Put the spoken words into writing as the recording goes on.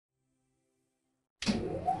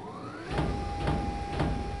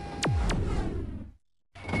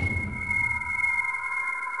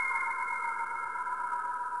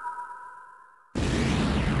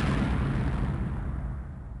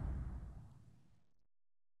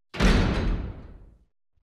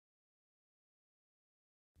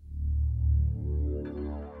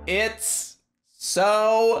It's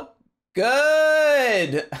so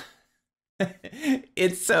good.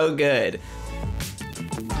 It's so good.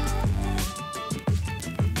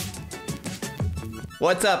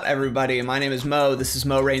 What's up, everybody? My name is Mo. This is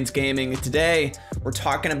Mo Reigns Gaming. And today we're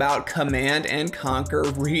talking about Command & Conquer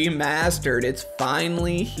Remastered. It's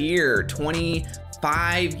finally here,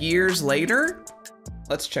 25 years later.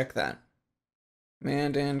 Let's check that.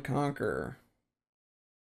 Command & Conquer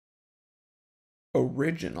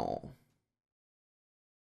Original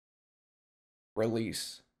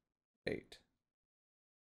release date.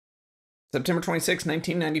 September 26,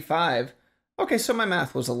 1995. Okay, so my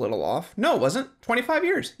math was a little off. No, it wasn't. 25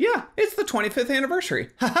 years. Yeah, it's the 25th anniversary.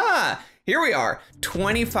 Haha! Here we are,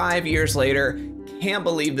 25 years later. Can't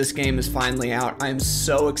believe this game is finally out. I'm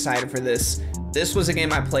so excited for this. This was a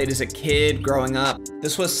game I played as a kid growing up.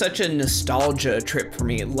 This was such a nostalgia trip for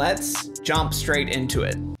me. Let's jump straight into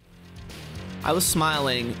it. I was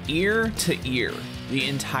smiling ear to ear the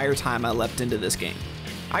entire time I leapt into this game.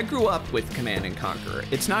 I grew up with Command & Conquer.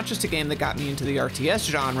 It's not just a game that got me into the RTS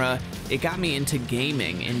genre, it got me into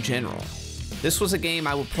gaming in general. This was a game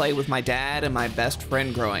I would play with my dad and my best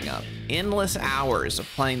friend growing up. Endless hours of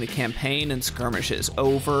playing the campaign and skirmishes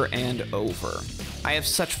over and over. I have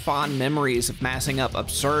such fond memories of massing up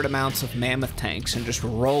absurd amounts of mammoth tanks and just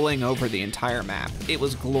rolling over the entire map. It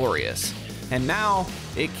was glorious. And now,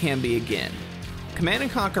 it can be again.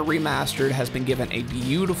 Command & Conquer Remastered has been given a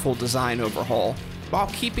beautiful design overhaul while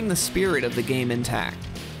keeping the spirit of the game intact.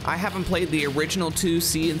 I haven't played the original two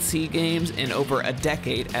C&C games in over a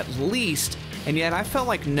decade at least, and yet I felt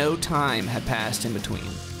like no time had passed in between.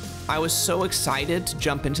 I was so excited to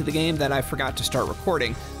jump into the game that I forgot to start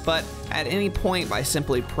recording, but at any point by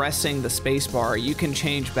simply pressing the spacebar, you can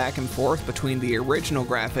change back and forth between the original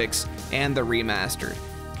graphics and the remastered.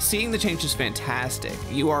 Seeing the change is fantastic.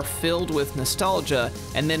 You are filled with nostalgia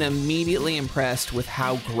and then immediately impressed with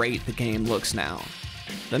how great the game looks now.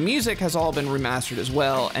 The music has all been remastered as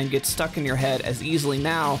well and gets stuck in your head as easily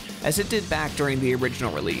now as it did back during the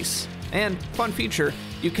original release. And, fun feature,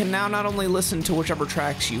 you can now not only listen to whichever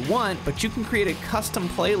tracks you want, but you can create a custom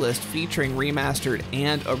playlist featuring remastered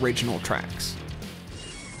and original tracks.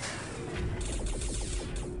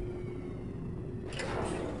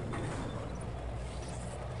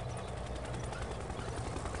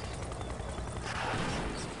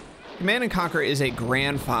 Command & Conquer is a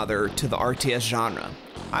grandfather to the RTS genre.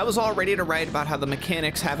 I was all ready to write about how the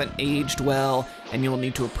mechanics haven't aged well and you'll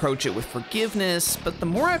need to approach it with forgiveness, but the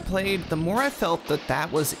more I played, the more I felt that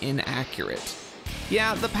that was inaccurate.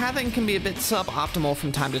 Yeah, the pathing can be a bit suboptimal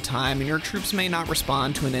from time to time and your troops may not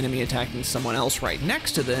respond to an enemy attacking someone else right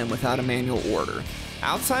next to them without a manual order.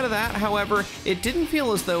 Outside of that, however, it didn't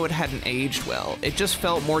feel as though it hadn't aged well, it just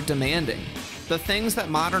felt more demanding. The things that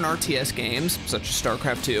modern RTS games, such as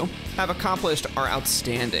StarCraft 2, have accomplished are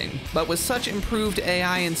outstanding, but with such improved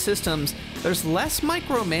AI and systems, there's less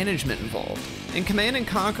micromanagement involved. In Command &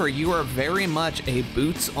 Conquer, you are very much a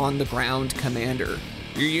boots-on-the-ground commander.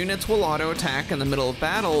 Your units will auto-attack in the middle of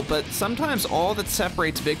battle, but sometimes all that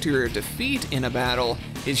separates victory or defeat in a battle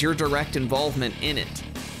is your direct involvement in it.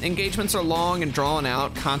 Engagements are long and drawn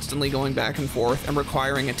out, constantly going back and forth and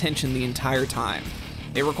requiring attention the entire time.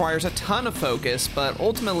 It requires a ton of focus, but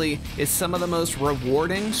ultimately is some of the most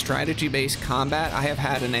rewarding strategy-based combat I have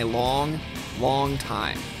had in a long, long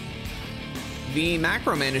time. The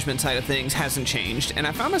macro management side of things hasn't changed, and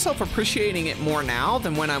I found myself appreciating it more now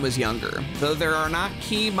than when I was younger. Though there are not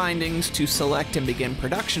key bindings to select and begin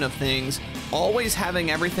production of things, always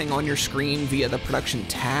having everything on your screen via the production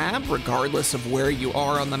tab, regardless of where you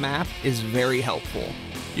are on the map, is very helpful.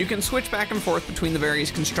 You can switch back and forth between the various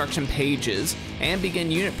construction pages and begin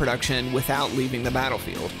unit production without leaving the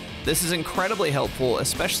battlefield. This is incredibly helpful,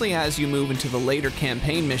 especially as you move into the later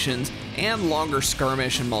campaign missions and longer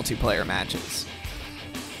skirmish and multiplayer matches.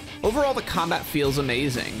 Overall, the combat feels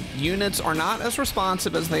amazing. Units are not as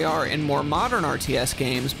responsive as they are in more modern RTS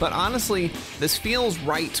games, but honestly, this feels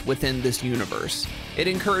right within this universe. It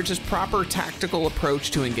encourages proper tactical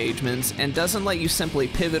approach to engagements and doesn't let you simply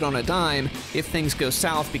pivot on a dime if things go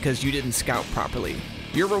south because you didn't scout properly.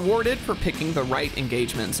 You're rewarded for picking the right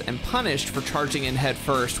engagements and punished for charging in head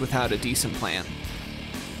first without a decent plan.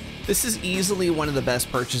 This is easily one of the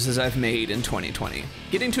best purchases I've made in 2020.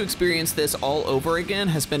 Getting to experience this all over again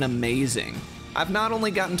has been amazing. I've not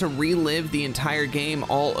only gotten to relive the entire game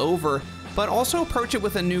all over, but also approach it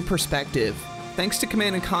with a new perspective. Thanks to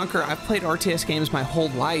Command & Conquer, I've played RTS games my whole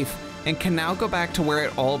life and can now go back to where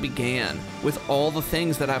it all began, with all the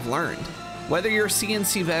things that I've learned. Whether you're a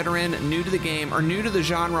C&C veteran, new to the game, or new to the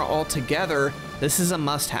genre altogether, this is a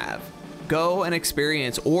must-have. Go and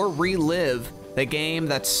experience or relive the game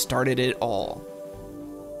that started it all.